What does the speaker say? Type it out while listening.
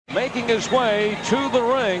Making his way to the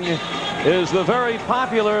ring is the very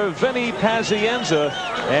popular Vinny Pazienza,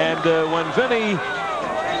 and when Vinny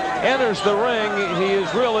enters the ring, he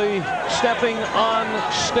is really stepping on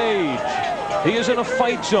stage. He is in a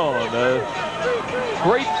fight zone.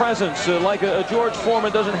 Great presence, like a George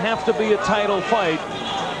Foreman. Doesn't have to be a title fight.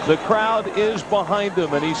 The crowd is behind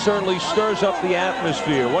him, and he certainly stirs up the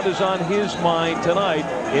atmosphere. What is on his mind tonight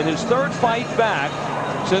in his third fight back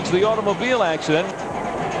since the automobile accident?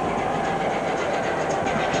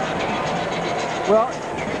 Well,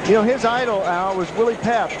 you know, his idol, Al, was Willie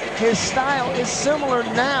Pep. His style is similar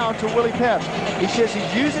now to Willie Pep. He says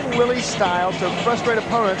he's using Willie's style to frustrate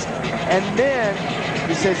opponents, and then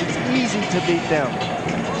he says it's easy to beat them.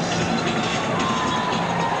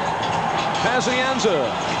 Pazienza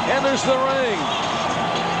enters the ring.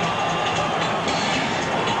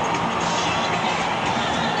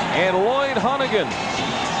 And Lloyd Honeyghan,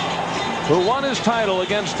 who won his title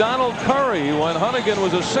against Donald Curry when Honeyghan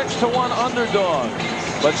was a 6-1 underdog.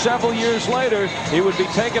 But several years later, he would be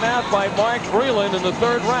taken out by Mark Breland in the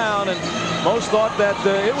third round, and most thought that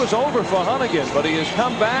it was over for Honeyghan. But he has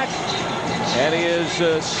come back, and he has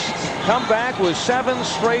come back with 7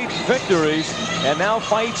 straight victories, and now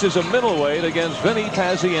fights as a middleweight against Vinny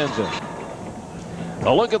Pazienza.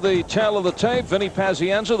 A look at the tail of the tape. Vinny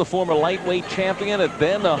Pazienza, the former lightweight champion at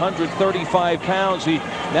then 135 pounds. He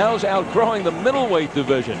now is outgrowing the middleweight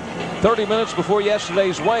division. 30 minutes before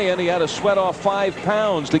yesterday's weigh-in, he had to sweat off 5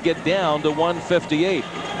 pounds to get down to 158.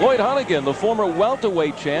 Lloyd Honeyghan, the former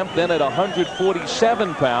welterweight champ, then at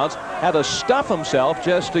 147 pounds, had to stuff himself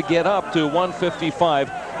just to get up to 155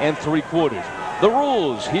 3/4. The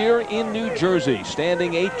rules here in New Jersey: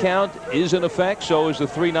 standing 8 count is in effect. So is the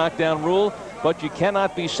 3 knockdown rule. But you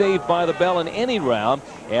cannot be saved by the bell in any round,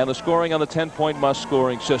 and the scoring on the 10-point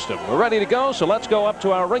must-scoring system. We're ready to go, so let's go up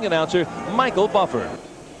to our ring announcer, Michael Buffer.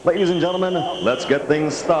 Ladies and gentlemen, let's get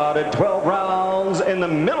things started. 12 rounds in the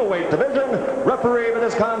middleweight division. Referee for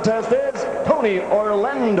this contest is Tony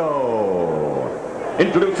Orlando.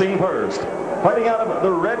 Introducing first, fighting out of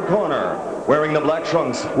the red corner, wearing the black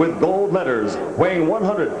trunks with gold letters, weighing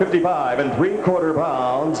 155 3/4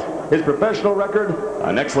 pounds. His professional record,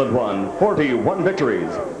 an excellent one: 41 victories,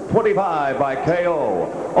 25 by KO,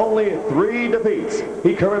 only 3 defeats.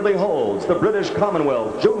 He currently holds the British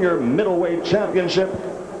Commonwealth Junior Middleweight Championship.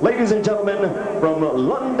 Ladies and gentlemen, from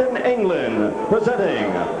London, England,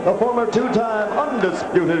 presenting the former 2-time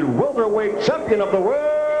undisputed welterweight champion of the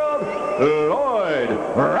world, Lloyd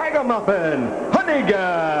Ragamuffin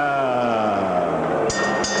Honeyghan.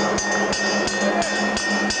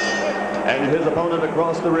 And his opponent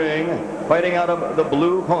across the ring, fighting out of the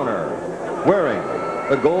blue corner, wearing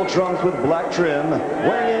the gold trunks with black trim,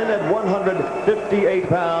 weighing in at 158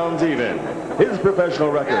 pounds even. His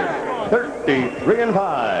professional record,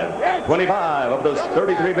 33-5, 25 of those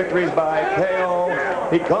 33 victories by KO.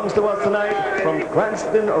 He comes to us tonight from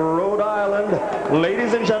Cranston, Rhode Island.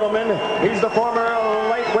 Ladies and gentlemen, he's the former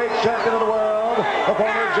lightweight champion of the world, the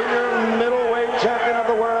former junior middleweight champion of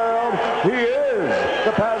the world. He is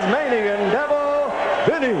the Tasmanian Devil,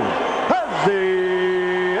 Vinny Pazienza.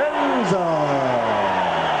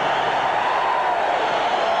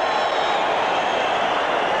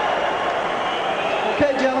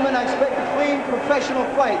 Okay, gentlemen, I expect a clean, professional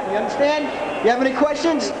fight. You understand? You have any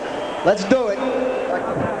questions? Let's do it.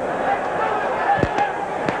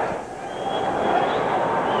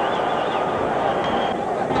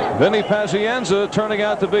 Vinny Pazienza turning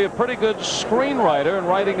out to be a pretty good screenwriter and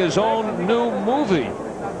writing his own new movie,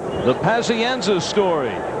 The Pazienza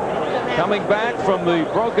Story. Coming back from the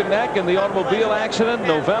broken neck in the automobile accident,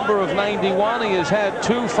 November of '91, he has had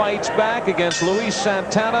 2 fights back against Luis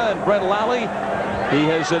Santana and Brett Lally. He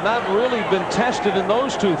has not really been tested in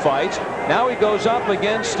those 2 fights. Now he goes up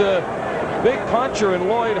against a big puncher in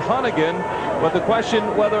Lloyd Honeyghan. But the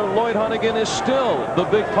question whether Lloyd Honeyghan is still the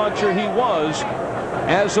big puncher he was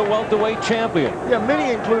as a welterweight champion. Yeah,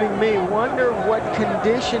 many, including me, wonder what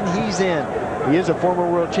condition he's in. He is a former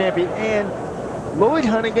world champion, and Lloyd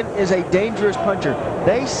Honeyghan is a dangerous puncher.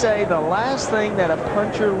 They say the last thing that a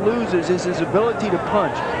puncher loses is his ability to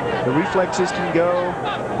punch. The reflexes can go,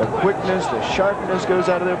 the quickness, the sharpness goes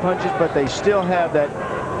out of their punches, but they still have that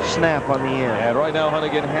snap on the end. And right now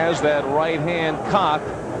Honeyghan has that right hand cocked,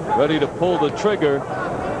 ready to pull the trigger.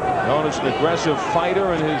 Known as an aggressive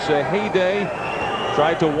fighter in his heyday,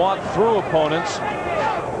 tried to walk through opponents.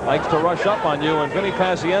 likes to rush up on you, and Vinny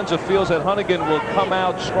Pazienza feels that Honeyghan will come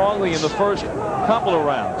out strongly in the first couple of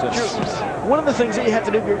rounds. One of the things that you have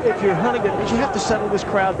to do if you're Honeyghan is you have to settle this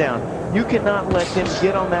crowd down. You cannot let them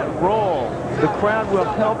get on that roll. The crowd will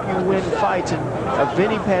help you win fights, and a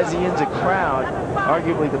Vinny Pazienza crowd,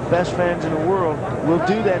 arguably the best fans in the world, will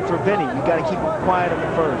do that for Vinny. You got to keep them quiet in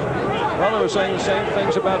the first. Well, they were saying the same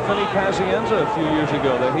things about Vinny Pazienza a few years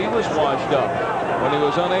ago, that he was washed up when he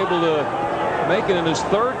was unable to make it in his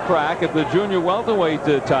third crack at the junior welterweight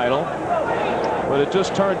title. But it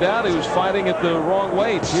just turned out he was fighting at the wrong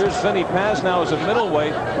weight. Here's Vinny Paz now as a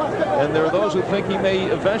middleweight, and there are those who think he may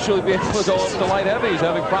eventually be able to go up to light heavy. He's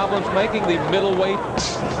having problems making the middleweight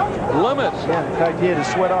limit. Yeah, in fact, he had to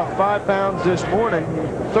sweat off 5 pounds this morning.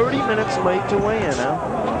 30 minutes late to weigh in now.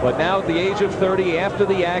 But now at the age of 30, after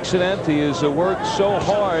the accident, he has worked so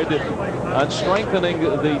hard on strengthening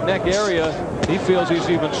the neck area. He feels he's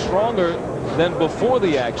even stronger than before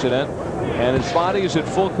the accident, and his body is at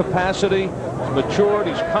full capacity. He's matured,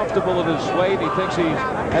 he's comfortable at his weight, he thinks he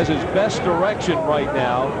has his best direction right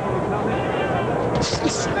now,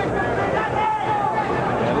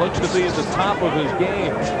 and looks to be at the top of his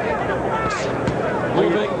game.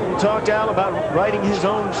 Moving. We talked Al about writing his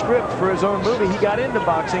own script for his own movie. He got into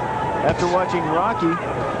boxing after watching Rocky,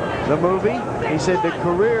 the movie. He said the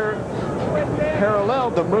career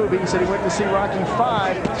paralleled the movie. He said he went to see Rocky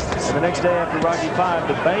V, and the next day after Rocky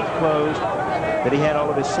V, the bank closed that he had all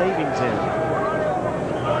of his savings in.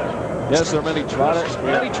 Yes, there are many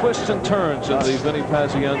twists and turns in the Vinny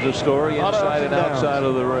Pazienza story, inside and outside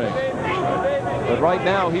of the ring. But right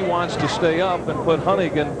now, he wants to stay up and put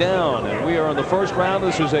Honeyghan down. And we are in the first round.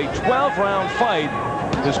 This is a 12-round fight.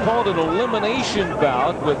 It's called an elimination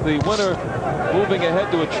bout, with the winner moving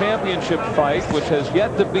ahead to a championship fight, which has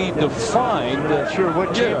yet to be defined. Not sure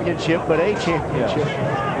what championship, but a championship.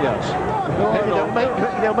 Yes.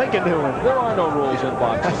 They'll make a new one. There are no rules in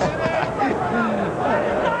boxing.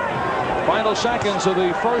 Final seconds of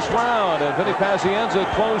the first round, and Vinny Pazienza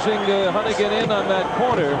closing Honeyghan in on that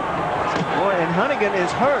corner. Boy, and Honeyghan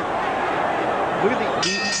is hurt. Look at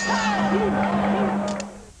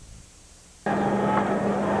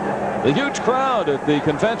the huge crowd at the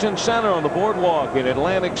convention center on the boardwalk in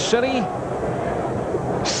Atlantic City.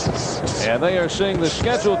 And they are seeing the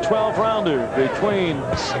scheduled 12-rounder between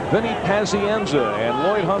Vinny Pazienza and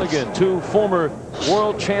Lloyd Honeyghan, 2 former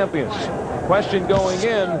world champions. Question going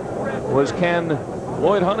in was, can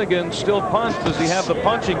Lloyd Honeyghan still punch? Does he have the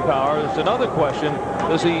punching power? It's another question.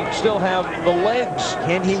 Does he still have the legs?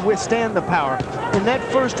 Can he withstand the power? In that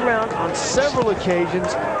first round, on several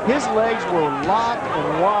occasions, his legs were locked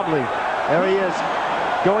and wobbly. There he is,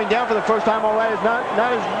 going down for the first time. All right, it's not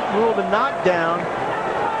as ruled a knockdown.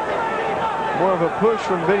 More of a push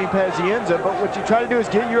from Vinny Pazienza, but what you try to do is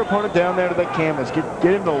get your opponent down there to the canvas. Get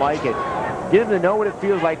him to like it. Get him to know what it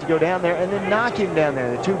feels like to go down there, and then knock him down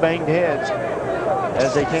there. The 2 banged heads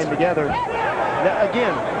as they came together. Now,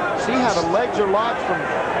 again, see how the legs are locked from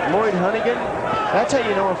Lloyd Honeyghan? That's how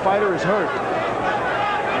you know a fighter is hurt.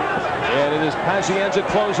 And it is Pazienza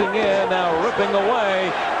closing in, now ripping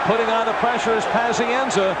away. Putting on the pressure is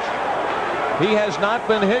Pazienza. He has not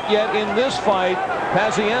been hit yet in this fight.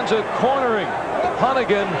 Pazienza cornering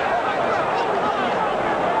Honeyghan.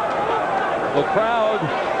 The crowd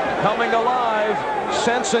coming alive,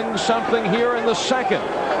 sensing something here in the second.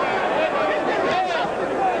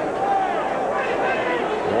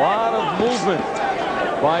 A lot of movement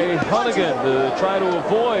by Honeyghan to try to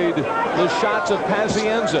avoid the shots of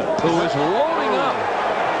Pazienza, who is loading up.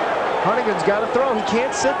 Honeyghan's got to throw. He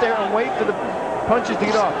can't sit there and wait for the punches to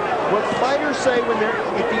get off. What fighters say when they're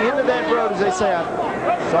at the end of that road is they say,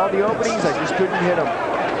 I saw the openings, I just couldn't hit them.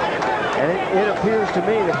 And it appears to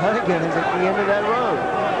me that Honeyghan is at the end of that road.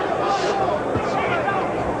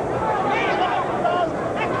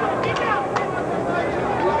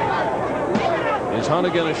 Is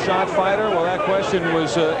Honeyghan a shot fighter? Well, that question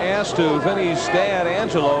was asked to Vinny's dad,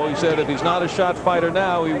 Angelo. He said if he's not a shot fighter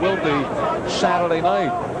now, he will be Saturday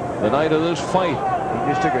night, the night of this fight.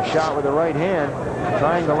 He just took a shot with the right hand,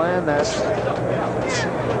 trying to land that.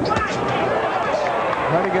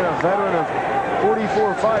 Honeyghan, a veteran of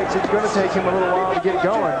 44 fights, it's going to take him a little while to get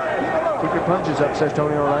going. Keep your punches up, says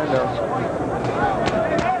Tony Orlando.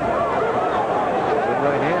 Good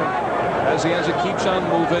right hand. Pazienza keeps on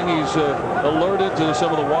moving. He's alerted to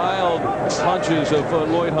some of the wild punches of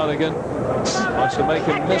Lloyd Honeyghan. Wants to make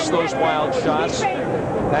him miss those wild shots.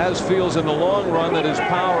 Paz feels in the long run that his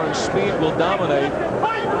power and speed will dominate.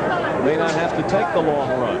 May not have to take the long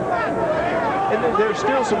run. And there's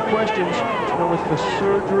still some questions, you know, with the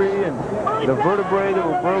surgery and the vertebrae that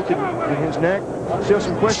were broken in his neck. Still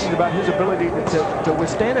some questions about his ability to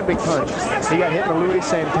withstand a big punch. He got hit in the Louis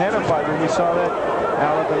Santana fight when we saw that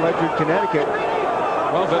out at the Ledger, Connecticut.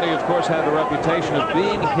 Well, Vinny, of course, had a reputation of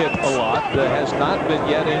being hit a lot. That has not been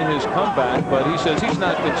yet in his comeback, but he says he's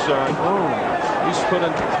not concerned. He's put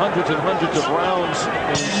in hundreds and hundreds of rounds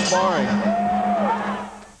in sparring.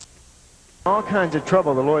 All kinds of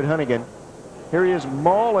trouble to Lloyd Honeyghan. Here he is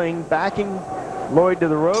mauling, backing Lloyd to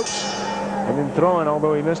the ropes, and then throwing,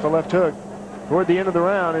 although he missed a left hook. Toward the end of the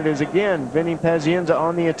round, it is again Vinny Pazienza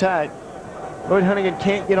on the attack. Lloyd Honeyghan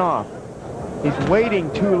can't get off. He's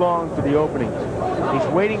waiting too long for the openings.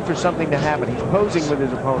 He's waiting for something to happen. He's posing with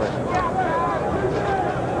his opponent.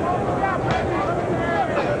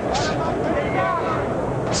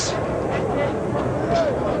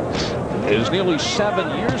 It was nearly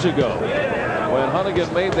 7 years ago when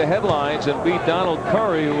Honeyghan made the headlines and beat Donald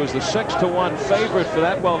Curry, who was the 6-1 favorite for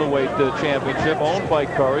that welterweight championship, owned by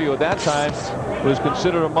Curry, who at that time was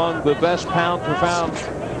considered among the best pound-for-pound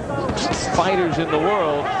fighters in the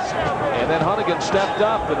world. And then Honeyghan stepped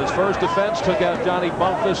up in his first defense, took out Johnny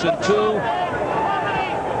Bumpus in 2,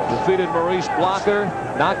 defeated Maurice Blocker,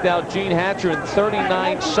 knocked out Gene Hatcher in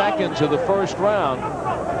 39 seconds of the first round.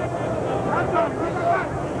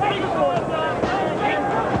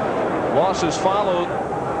 Losses followed.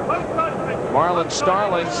 Marlon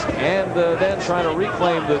Starling, and then trying to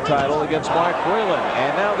reclaim the title against Mark Whalen.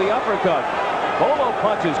 And now the uppercut. Bolo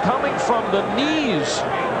punches coming from the knees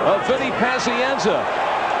of Vinny Pazienza.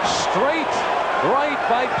 Straight right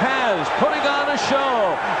by Paz, putting on a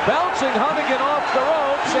show. Bouncing Honeyghan off the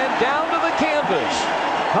ropes and down to the canvas.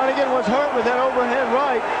 Honeyghan was hurt with that overhand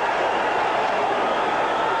right.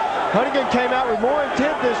 Honeyghan came out with more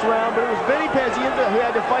intent this round, but it was Vinny Pazienza who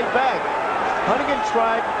had to fight back. Honeyghan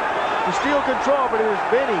tried to steal control, but it was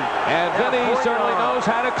Vinny. And Vinny certainly knows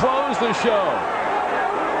how to close the show.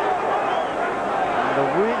 The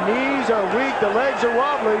knees are weak, the legs are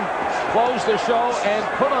wobbly. Close the show and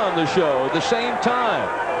put on the show at the same time.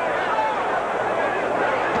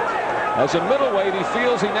 As a middleweight, he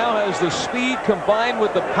feels he now has the speed combined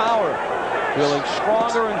with the power. Feeling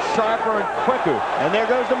stronger and sharper and quicker. And there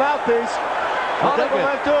goes the mouthpiece. Honeyghan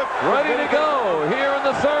ready to go here in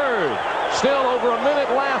the third. Still over a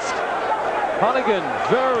minute left. Honeyghan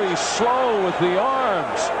very slow with the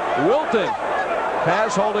arms. Wilting.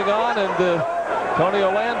 Paz holding on, and Tony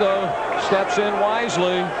Orlando steps in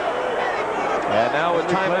wisely. And now a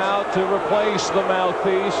timeout to replace the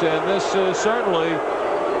mouthpiece, and this certainly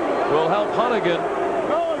will help Honeyghan,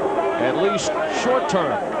 at least short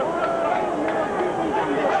term.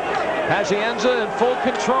 Pazienza in full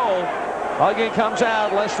control. Honeyghan comes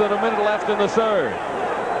out, less than a minute left in the third.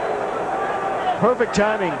 Perfect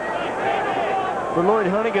timing for Lloyd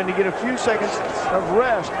Honeyghan to get a few seconds of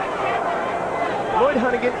rest. Lloyd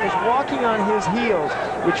Honeyghan is walking on his heels,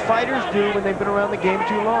 which fighters do when they've been around the game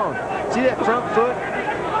too long. See that front foot?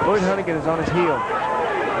 Lloyd Honeyghan is on his heel.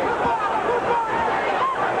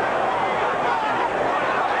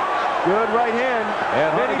 Good right hand. And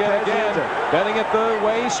Honeyghan again, bending at the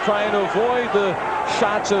waist, trying to avoid the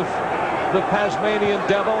shots of the Tasmanian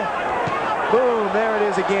Devil. Boom, there it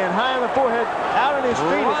is again. High on the forehead, out on his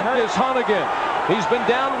feet is Honeyghan. He's been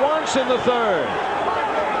down once in the third.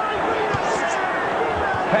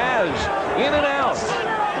 Paz in and out.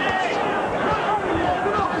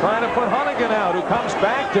 Trying to put Honeyghan out, who comes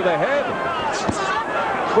back to the head.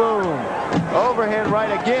 Boom. Overhand right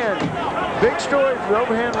again. Big story for the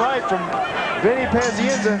overhand right from Vinny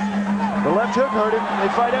Pazienza. The left hook hurt him. They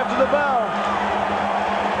fight after the bell.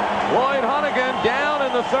 Lloyd Honeyghan down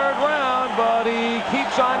in the third round, but he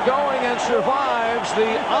keeps on going and survives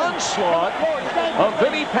the onslaught of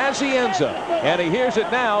Vinny Pazienza. And he hears it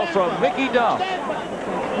now from Mickey Duff.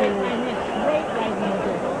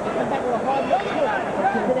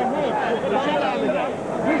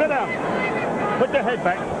 Sit down. Put your head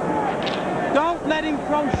back. Don't let him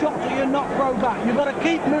throw shots that you're not throw back. You've got to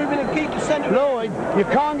keep moving and keep the centre. Lloyd, you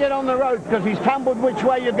can't get on the road because he's tumbled which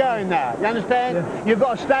way you're going now. You understand? Yeah. You've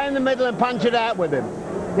got to stay in the middle and punch it out with him.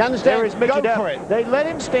 You understand? There is Mickey Duff. For it. They let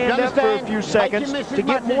him stand up for a few seconds to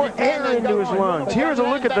get more air into his lungs. Here's a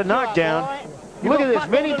look at the knockdown. Look at this,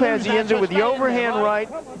 Vinny Pazienza with the overhand right.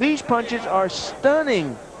 These punches are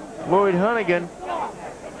stunning Lloyd Honeyghan.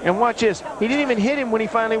 And watch this. He didn't even hit him when he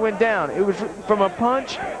finally went down. It was from a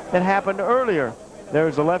punch that happened earlier.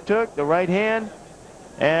 There's the left hook, the right hand,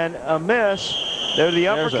 and a miss. There's the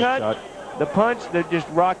uppercut, the punch that just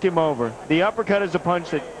rocked him over. The uppercut is the punch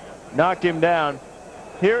that knocked him down.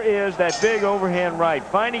 Here is that big overhand right.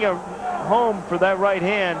 Finding a home for that right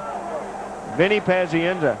hand. Vinny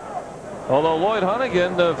Pazienza. Although Lloyd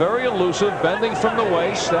Honeyghan, very elusive, bending from the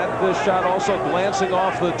waist. That shot also glancing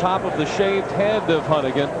off the top of the shaved head of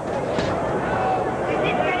Honeyghan.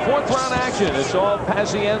 Fourth round action. It's all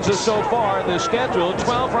Pazienza so far in this schedule.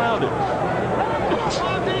 12 rounder.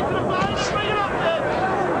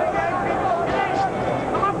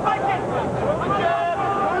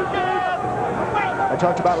 I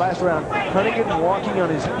talked about last round. Honeyghan walking on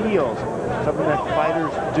his heels. Something that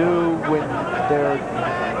fighters do when their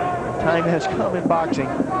time has come in boxing.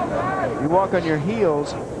 You walk on your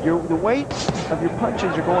heels, the weight of your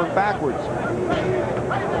punches are going backwards.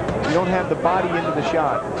 You don't have the body into the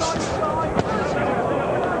shot.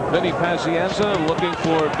 Vinny Pazienza looking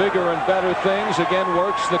for bigger and better things. Again,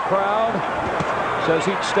 works the crowd. Says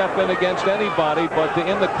he'd step in against anybody, but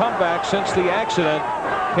in the comeback since the accident,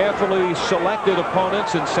 carefully selected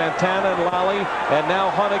opponents in Santana and Lally, and now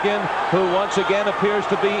Honeyghan, who once again appears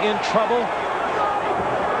to be in trouble.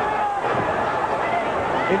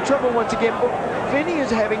 In trouble once again. Vinny is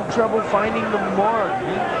having trouble finding the mark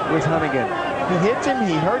with Honeyghan. He hits him,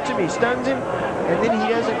 he hurts him, he stuns him, and then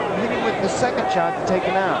he doesn't hit him with the second shot to take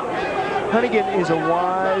him out. Honeyghan is a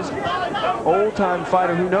wise, old-time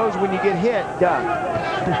fighter who knows when you get hit, duck.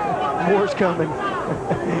 More's coming.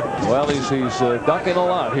 Well, he's ducking a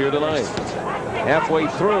lot here tonight. Halfway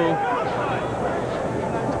through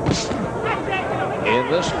in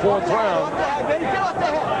this fourth round.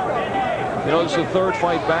 You know, this is the third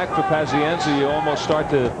fight back for Pazienza. You almost start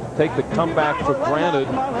to take the comeback for granted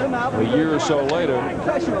a year or so later.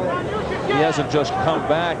 He hasn't just come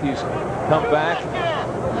back, he's come back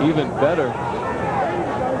even better.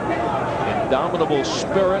 Indomitable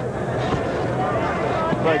spirit.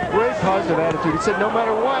 Like great positive attitude. He said no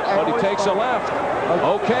matter what. But he takes a left.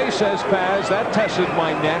 Okay, says Paz, that tested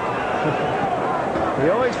my neck. He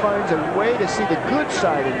always finds a way to see the good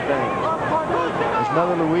side in things. His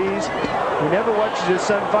mother Louise, who never watches his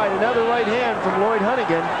son fight. Another right hand from Lloyd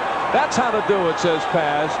Honeyghan. That's how to do it, says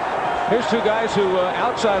Paz. Here's two guys who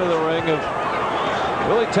outside of the ring have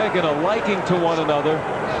really taken a liking to one another.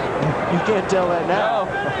 You can't tell that now.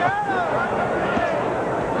 No.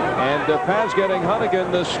 And Paz getting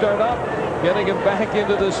Honeyghan stirred up, getting him back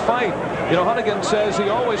into this fight. You know, Honeyghan says he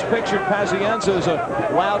always pictured Pazienza as a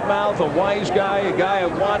loudmouth, a wise guy, a guy I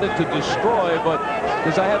wanted to destroy, but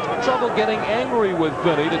because I have trouble getting angry with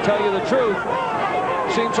Vinny, to tell you the truth.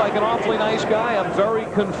 Seems like an awfully nice guy. I'm very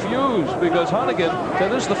confused because Honeyghan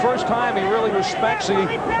said this is the first time he really respects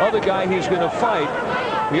the other guy he's going to fight.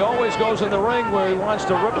 He always goes in the ring where he wants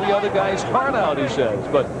to rip the other guy's heart out, he says,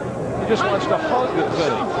 but he just wants to hug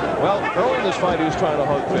Vinny. Well, early in this fight he was trying to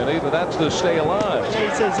hug Vinny, but that's to stay alive. He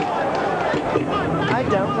says, I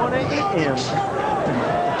don't want to eat him.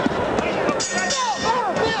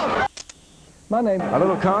 My name. A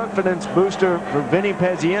little confidence booster for Vinny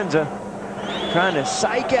Pazienza. Trying to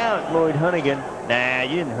psych out Lloyd Honeyghan. Nah,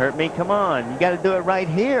 you didn't hurt me. Come on. You got to do it right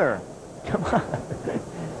here. Come on.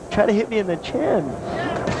 Try to hit me in the chin.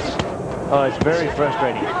 Oh, it's very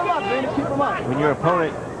frustrating. When your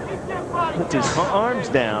opponent puts his arms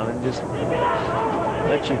down and just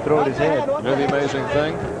lets you throw at his head. You know the amazing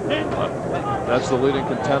thing? That's the leading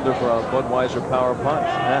contender for a Budweiser Power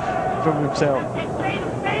Punch. From himself.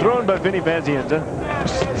 Thrown by Vinny Pazienza.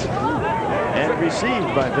 And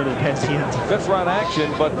received by Vinny Pazienza. Fifth round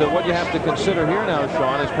action, but what you have to consider here now,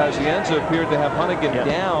 Sean, is Pazienza appeared to have Honeyghan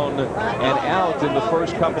down and out in the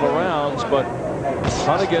first couple of rounds, but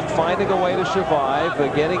Honeyghan finding a way to survive,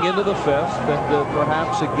 getting into the fifth, and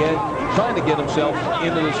perhaps again trying to get himself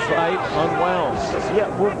into this fight unwound. Yeah,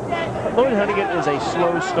 well, Lloyd Honeyghan is a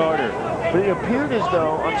slow starter, but it appeared as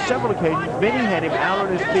though on several occasions Vinny had him out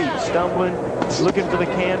on his feet, stumbling, looking for the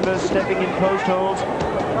canvas, stepping in post holes,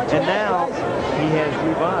 and now he has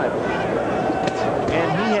revived.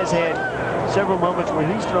 And he has had several moments where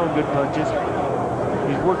he's thrown good punches.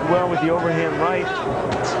 He's worked well with the overhand right.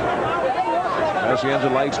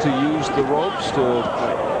 Pazienza likes to use the ropes to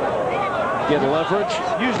get leverage.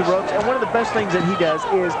 Use the ropes, and one of the best things that he does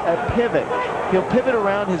is a pivot. He'll pivot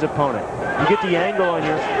around his opponent. You get the angle on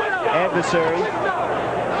your adversary.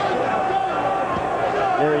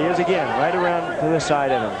 There he is again, right around to the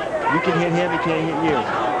side of him. You can hit him, he can't hit you.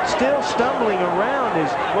 Still stumbling around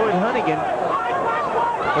is Lloyd Honeyghan.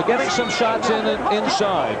 But getting some shots in and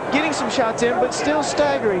inside. Getting some shots in, but still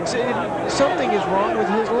staggering. Something is wrong with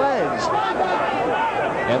his legs.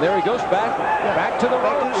 And there he goes back to the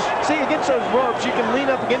ropes. See, against those ropes, you can lean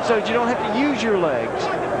up against those. You don't have to use your legs.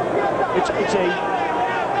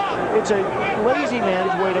 It's a lazy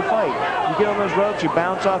man's way to fight. You get on those ropes, you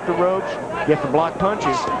bounce off the ropes, you have to block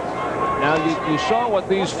punches. Now, you saw what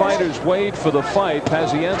these fighters weighed for the fight.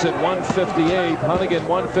 Pazienza at 158, Honeyghan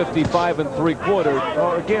 155 3/4.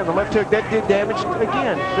 Oh, again, the left hook, that did damage.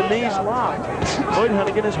 Again, the knees locked. Lloyd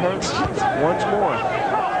Honeyghan is hurt once more.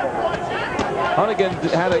 Honeyghan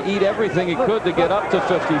had to eat everything he could to get up to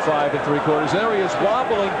 55 3/4. There he is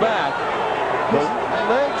wobbling back. His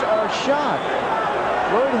legs are shot.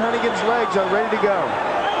 Lloyd Honeyghan's legs are ready to go.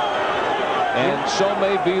 And so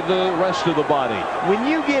may be the rest of the body. When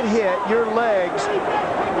you get hit, your legs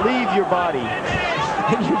leave your body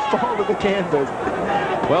and you fall to the canvas.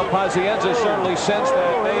 Well, Pazienza certainly sensed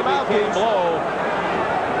that maybe came low.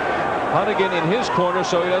 Honeyghan in his corner,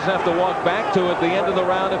 so he doesn't have to walk back to it the end of the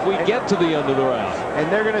round if we get to the end of the round.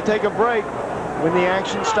 And they're going to take a break when the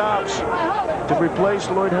action stops to replace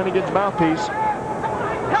Lloyd Honeyghan's mouthpiece.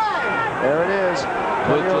 There it is.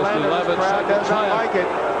 With just 11 crowd does not like it.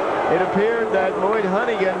 It appeared that Lloyd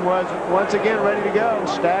Honeyghan was once again ready to go,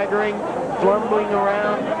 staggering, fumbling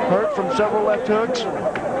around, hurt from several left hooks,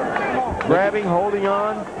 grabbing, holding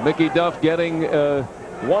on. Mickey Duff getting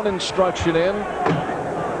one instruction in.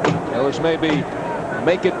 That was maybe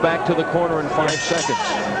make it back to the corner in 5 seconds.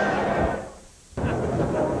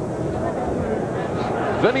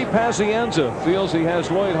 Vinny Pazienza feels he has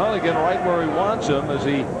Lloyd Honeyghan right where he wants him as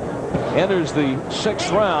he enters the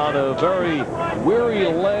 6th round. A very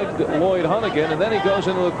weary-legged Lloyd Honeyghan, and then he goes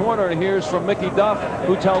into the corner and hears from Mickey Duff,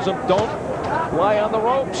 who tells him, don't lie on the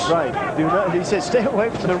ropes. Right. Do not, he says, stay away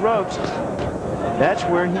from the ropes. That's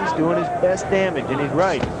where he's doing his best damage, and he's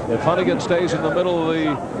right. If Honeyghan stays in the middle of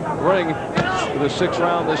the ring for the 6th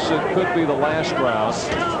round, this could be the last round.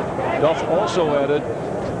 Duff also added,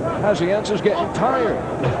 Pazienza's getting tired.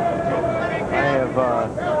 I have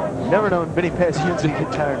never known Vinny Pazienza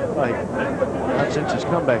get tired of fight. Not since his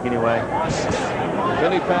comeback, anyway.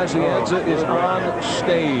 Vinny Pazienza is on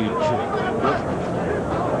stage.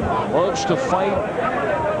 Loves to fight.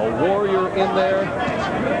 A warrior in there.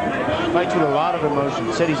 Fights with a lot of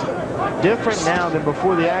emotion. Said he's different now than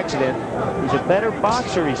before the accident. He's a better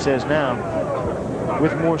boxer, he says now,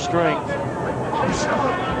 with more strength.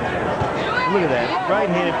 Look at that.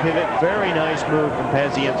 Right-handed pivot. Very nice move from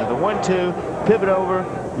Pazienza. The 1-2, pivot over,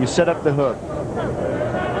 you set up the hook.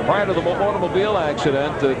 Prior to the automobile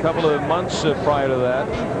accident, a couple of months prior to that,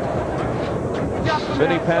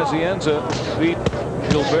 Vinny Pazienza beat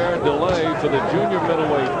Gilbert Delay for the junior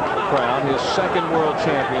middleweight crown, his 2nd world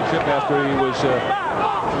championship, after he was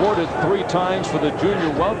awarded 3 times for the junior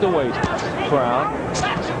welterweight crown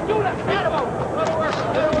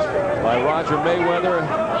by Roger Mayweather,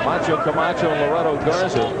 Macho Camacho, and Loreto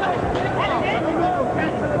Garza.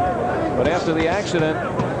 But after the accident,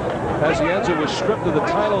 Pazienza was stripped of the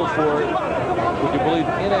title for, would you believe,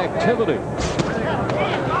 inactivity.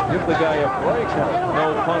 Give the guy a break,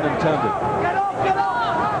 no pun intended.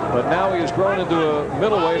 But now he has grown into a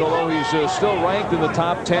middleweight, although he's still ranked in the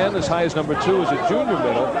top 10, as high as number 2 as a junior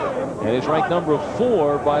middle, and he's ranked number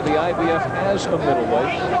 4 by the IBF as a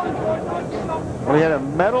middleweight. Well, he had a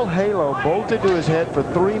metal halo bolted to his head for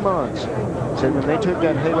 3 months. Said when they took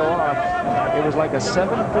that halo off, it was like a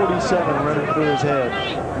 747 running through his head.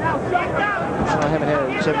 I haven't had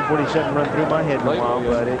a 747 run through my head in a while,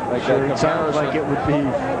 but it sure sounds like it would be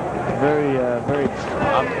very, very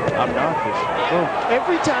obnoxious. Well,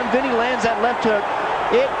 every time Vinny lands that left hook,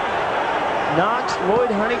 it knocks Lloyd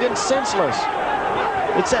Honeyghan senseless.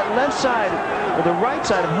 It's that left side, or the right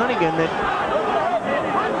side of Honeyghan that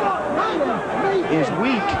is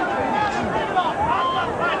weak.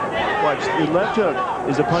 Watch, the left hook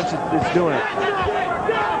is the punch that's doing it.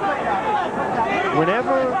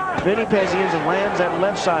 Whenever Vinny Pazienza lands that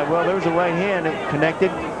left side, well, there's the right hand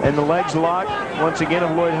connected, and the legs locked, once again,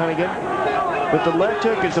 of Lloyd Honeyghan. But the left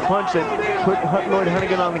hook is the punch that put Lloyd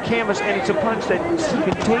Honeyghan on the canvas, and it's a punch that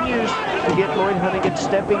continues to get Lloyd Honeyghan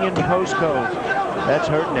stepping into post cove. That's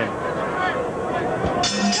hurting him.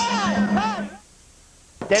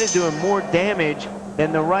 That is doing more damage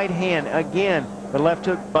than the right hand. Again, the left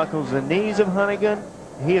hook buckles the knees of Honeyghan.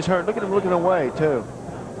 He is hurt. Look at him looking away, too.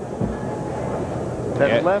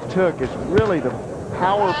 That left hook is really the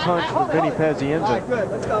power punch for Vinny Pazienza. All right, good.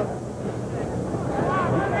 Let's go.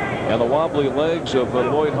 And the wobbly legs of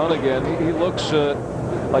Lloyd Honeyghan, he looks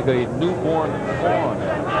like a newborn fawn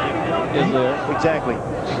in there. Exactly.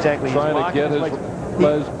 Trying to get his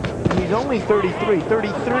legs. He's only 33.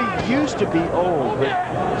 33 used to be old, but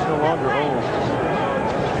he's no longer old.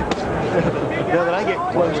 Now that I get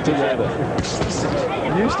close to that.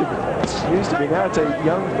 used to be. Now it's a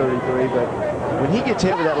young 33, but when he gets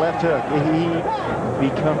hit with that left hook, he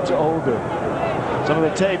becomes older. Some of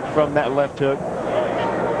the tape from that left hook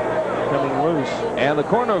coming loose. lose. And the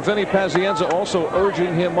corner of Vinny Pazienza also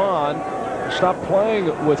urging him on. Stop playing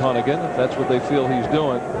with Honeyghan, if that's what they feel he's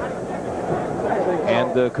doing,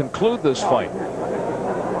 and conclude this fight.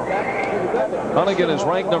 Honeyghan is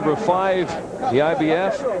ranked number 5, the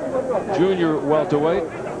IBF junior welterweight,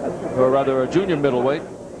 or rather a junior middleweight.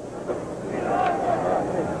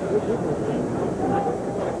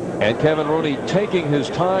 And Kevin Rooney taking his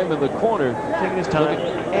time in the corner. Taking his time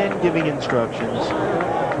and giving instructions.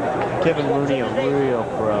 Kevin Rooney, a real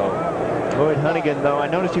pro. Lloyd Honeyghan, though, I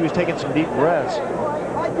noticed he was taking some deep breaths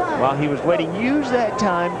while he was waiting. Use that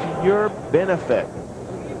time to your benefit.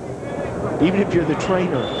 Even if you're the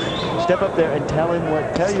trainer, step up there and tell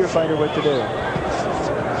your fighter what to do.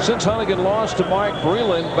 Since Honeyghan lost to Mark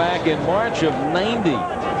Breland back in March of '90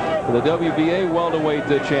 for the WBA welterweight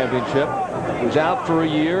championship, he was out for a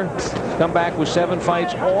year. Come back with 7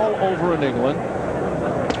 fights all over in England.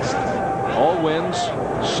 All wins,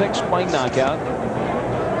 6 by knockout.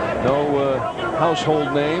 No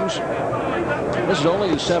household names. This is only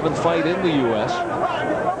his 7th fight in the U.S.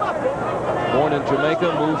 Born in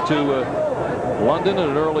Jamaica, moved to London at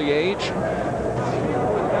an early age.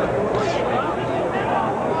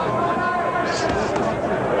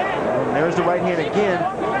 And there's the right hand again.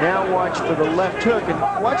 Now watch for the left hook, and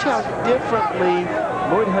watch how differently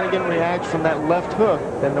Lloyd Honeyghan reacts from that left hook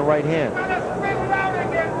than the right hand.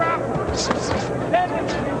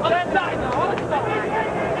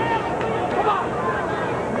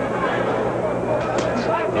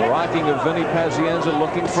 The rocking of Vinny Pazienza,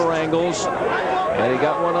 looking for angles, and he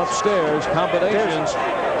got one upstairs. Combinations.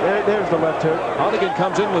 There's the left hook. Honeyghan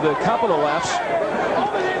comes in with a couple of lefts.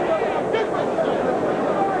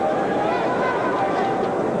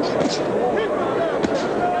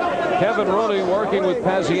 Kevin Rooney working with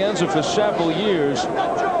Pazienza for several years.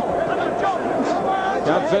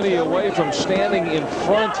 Got Vinny away from standing in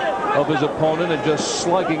front of his opponent and just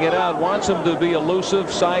slugging it out. Wants him to be elusive,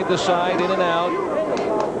 side to side, in and out.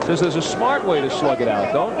 Says there's a smart way to slug it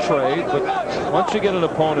out. Don't trade, but once you get an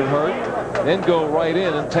opponent hurt, then go right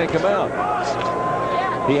in and take him out.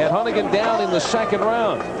 He had Honeyghan down in the 2nd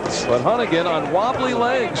round, but Honeyghan on wobbly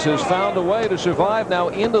legs has found a way to survive now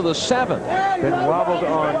into the 7th. Been wobbled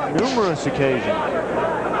on numerous occasions,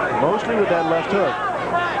 mostly with that left hook.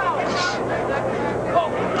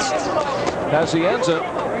 Pazienza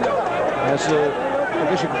has I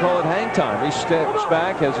guess you could call it hang time. He steps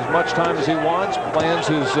back, has as much time as he wants, plans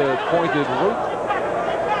his pointed route.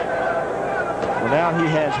 Well, now he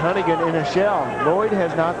has Honeyghan in a shell. Lloyd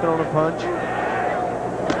has not thrown a punch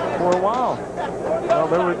for a while. Well,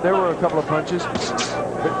 there were a couple of punches.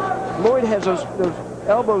 But Lloyd has those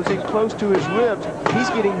elbows in close to his ribs. He's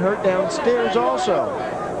getting hurt downstairs also.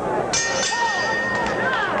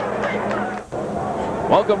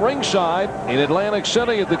 Welcome ringside in Atlantic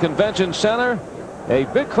City at the Convention Center. A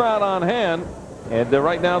big crowd on hand, and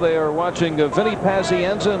right now they are watching Vinny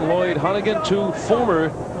Pazienza and Lloyd Honeyghan, 2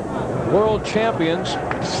 former world champions,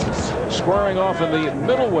 squaring off in the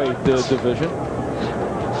middleweight division.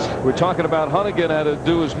 We're talking about Honeyghan had to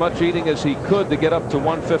do as much eating as he could to get up to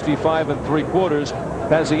 155 3/4.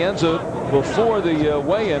 Pazienza, before the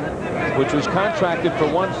weigh-in, which was contracted for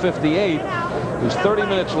 158, was 30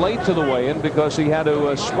 minutes late to the weigh-in because he had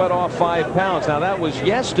to sweat off 5 pounds. Now that was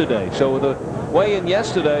yesterday, so the weigh-in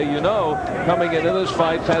yesterday, you know, coming into this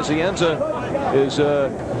fight, Pazienza is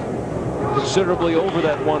considerably over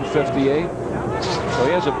that 158. So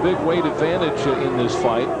he has a big weight advantage in this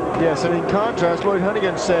fight. Yes, and in contrast, Lloyd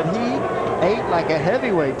Honeyghan said he ate like a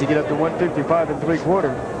heavyweight to get up to 155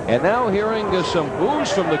 3/4. And now hearing some boos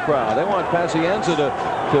from the crowd. They want Pazienza to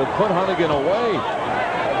put Honeyghan away.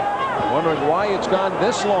 Wondering why it's gone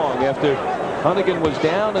this long after Honeyghan was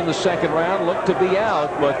down in the 2nd round, looked to be out,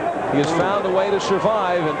 but he has found a way to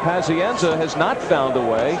survive, and Pazienza has not found a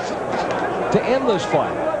way to end this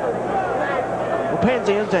fight. Well,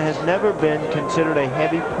 Pazienza has never been considered a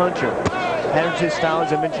heavy puncher. Patterns his style,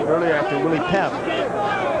 as I mentioned earlier, after Willie Pep.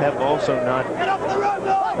 Pep also not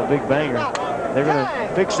a big banger. They're going to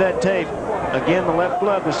fix that tape. Again, the left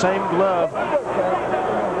glove, the same glove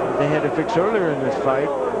they had to fix earlier in this fight.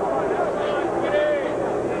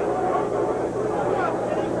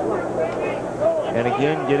 And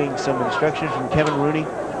again, getting some instructions from Kevin Rooney.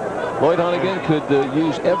 Lloyd Honeyghan could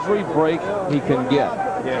use every break he can get.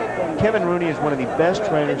 Yeah. Kevin Rooney is one of the best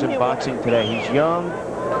trainers in boxing today. He's young,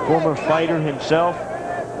 former fighter himself.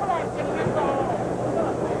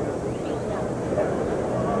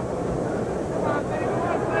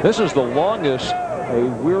 This is the longest a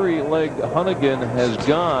weary-legged Honeyghan has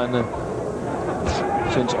gone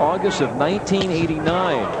since August of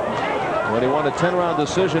 1989. When he won a 10-round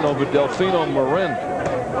decision over Delfino Marin.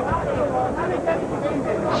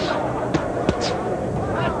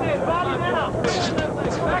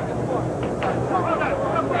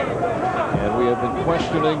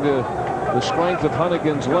 questioning the strength of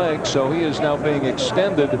Honeyghan's legs, so he is now being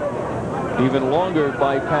extended even longer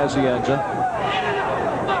by Pazienza.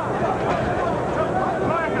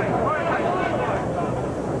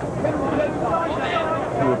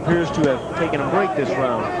 Who appears to have taken a break this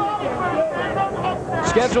round.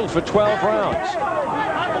 Scheduled for 12 rounds.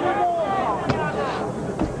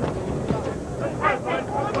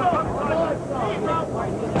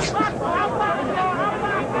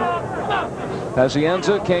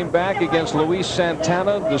 Pazienza came back against Luis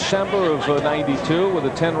Santana December of '92 with a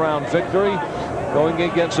 10-round victory, going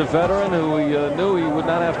against a veteran who he knew he would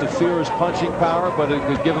not have to fear his punching power, but it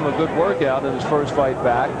could give him a good workout in his first fight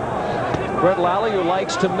back. Brett Lally, who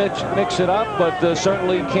likes to mix it up, but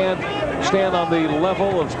certainly can't stand on the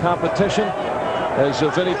level of competition as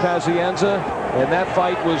Vinny Pazienza, and that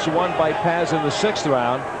fight was won by Paz in the 6th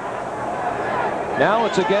round. Now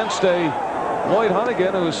it's against a Lloyd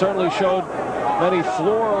Honeyghan, who has certainly showed many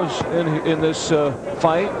flaws in this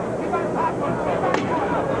fight.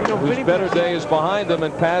 Whose better day is behind him,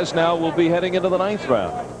 and Paz now will be heading into the 9th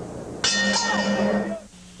round.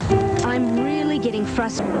 I'm really getting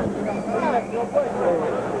frustrated.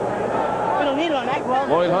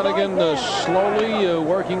 Lloyd Honeyghan slowly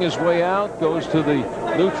working his way out, goes to the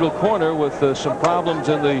neutral corner with some problems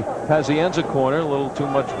in the Pazienza corner, a little too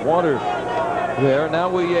much water there. Now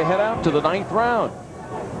we head out to the 9th round.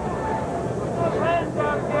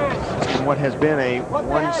 In what has been a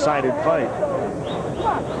one-sided fight.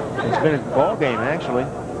 It's been a ball game, actually.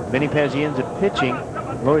 Vinny Pazienza pitching,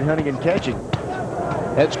 Lloyd Honeyghan catching.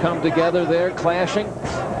 Heads come together there, clashing.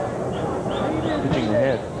 Pitching the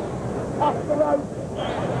head.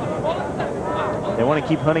 They want to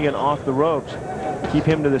keep Honeyghan off the ropes, keep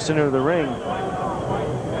him to the center of the ring.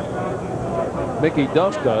 Mickey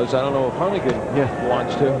Duff does. I don't know if Honeyghan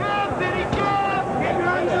wants to.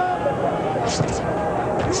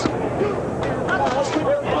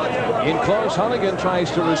 In close, Honeyghan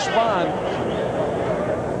tries to respond.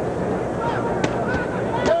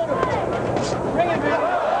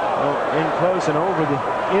 Oh, in close and over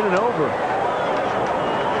in and over.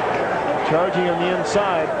 Charging on the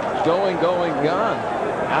inside. Going, gone.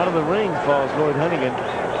 Out of the ring falls Lloyd Honeyghan.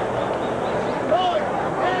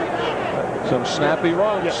 Some snappy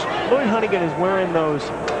ropes. Yeah. Lloyd Honeyghan is wearing those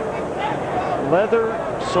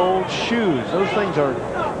leather-soled shoes. Those things are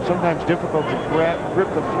sometimes difficult to grip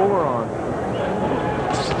the floor on.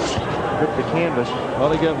 Grip the canvas. Well,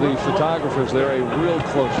 to give the photographers there a real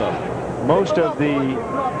close-up. Most of the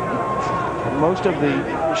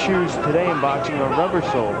shoes today in boxing are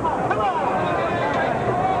rubber-soled.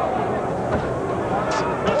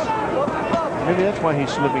 Maybe that's why he's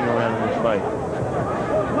slipping around in this fight.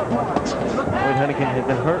 Lloyd Honeyghan had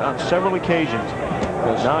been hurt on several occasions.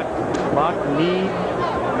 Knocked, locked knee.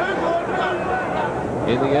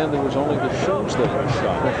 In the end, there was only the shoes that were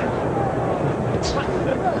shot.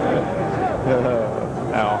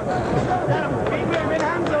 Ow.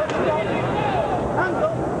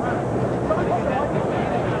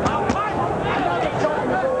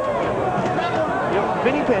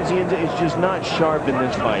 Vinny Pazienza is just not sharp in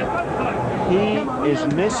this fight. He is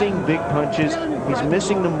missing big punches. He's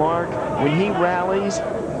missing the mark. When he rallies,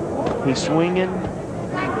 he's swinging.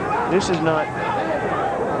 This is not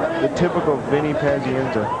the typical Vinny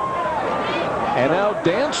Pazienza. And now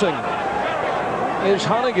dancing is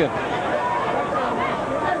Honeyghan.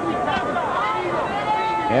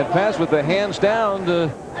 And Paz with the hands down,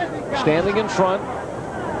 standing in front.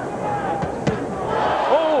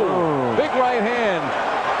 Oh, big right hand.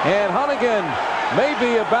 And Honeyghan may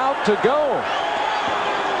be about to go.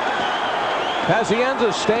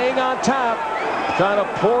 Pazienza staying on top, trying to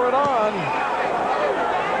pour it on.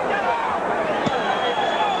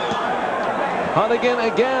 Honeyghan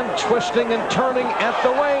again twisting and turning at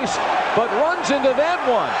the waist, but runs into that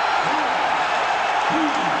one.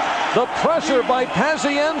 The pressure by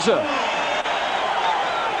Pazienza.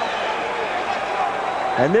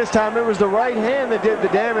 And this time it was the right hand that did the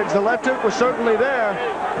damage. The left hook was certainly there.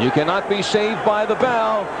 You cannot be saved by the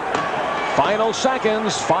bell. Final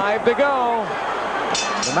seconds, 5 to go.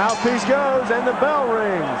 The mouthpiece goes and the bell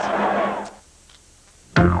rings.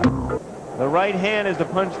 The right hand is the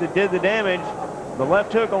punch that did the damage. The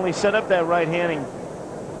left hook only set up that right hand, and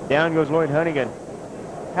down goes Lloyd Honeyghan.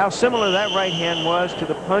 How similar that right hand was to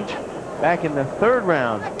the punch back in the 3rd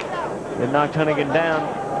round that knocked Honeyghan down.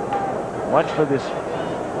 Watch for this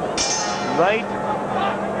right.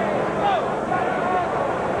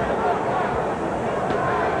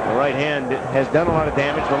 The right hand has done a lot of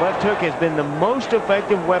damage. The left hook has been the most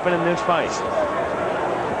effective weapon in this fight.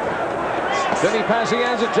 Vinny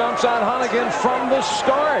Pazienza jumps on Honeyghan from the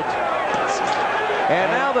start. And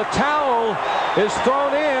now the towel is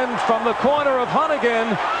thrown in from the corner of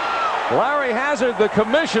Honeyghan. Larry Hazzard, the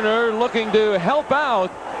commissioner, looking to help out.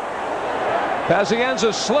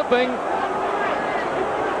 Pazienza slipping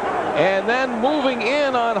and then moving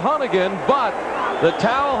in on Honeyghan, but the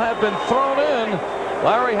towel had been thrown in.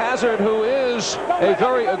 Larry Hazzard, who is a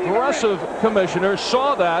very aggressive commissioner,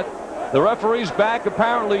 saw that. The referee's back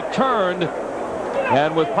apparently turned,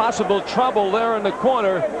 and with possible trouble there in the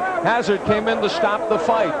corner, Hazzard came in to stop the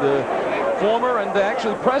fight. The former and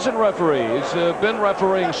actually present referees have been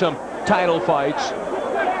refereeing some title fights.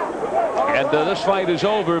 And this fight is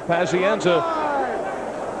over. Pazienza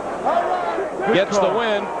gets the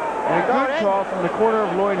win. And a good call from the corner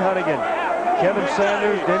of Lloyd Honeyghan. Kevin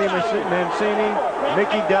Sanders, Denny Mancini,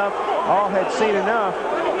 Mickey Duff all had seen enough.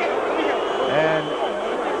 And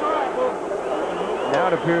now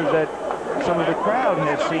it appears that some of the crowd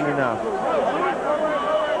has seen enough.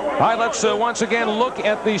 All right, let's once again look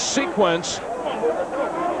at the sequence.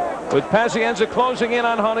 With Pazienza closing in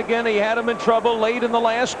on Honeyghan, he had him in trouble late in the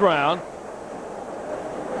last round.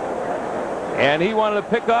 And he wanted to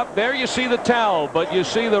pick up. There you see the towel, but you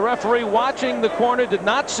see the referee watching the corner did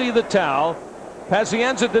not see the towel.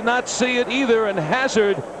 Pazienza did not see it either, and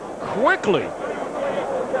Hazzard quickly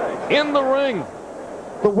in the ring.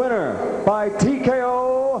 The winner by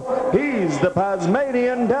TKO, he's the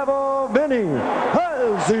Tasmanian Devil, Vinny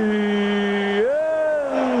Pazienza.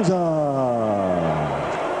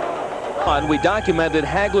 We documented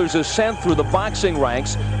Hagler's ascent through the boxing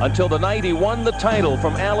ranks until the night he won the title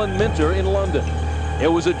from Alan Minter in London.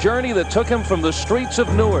 It was a journey that took him from the streets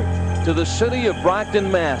of Newark to the city of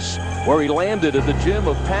Brockton, Mass., where he landed at the gym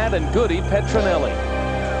of Pat and Goody Petronelli.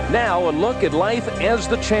 Now a look at life as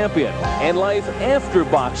the champion and life after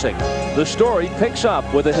boxing. The story picks up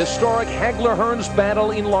with a historic Hagler-Hearns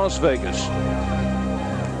battle in Las Vegas.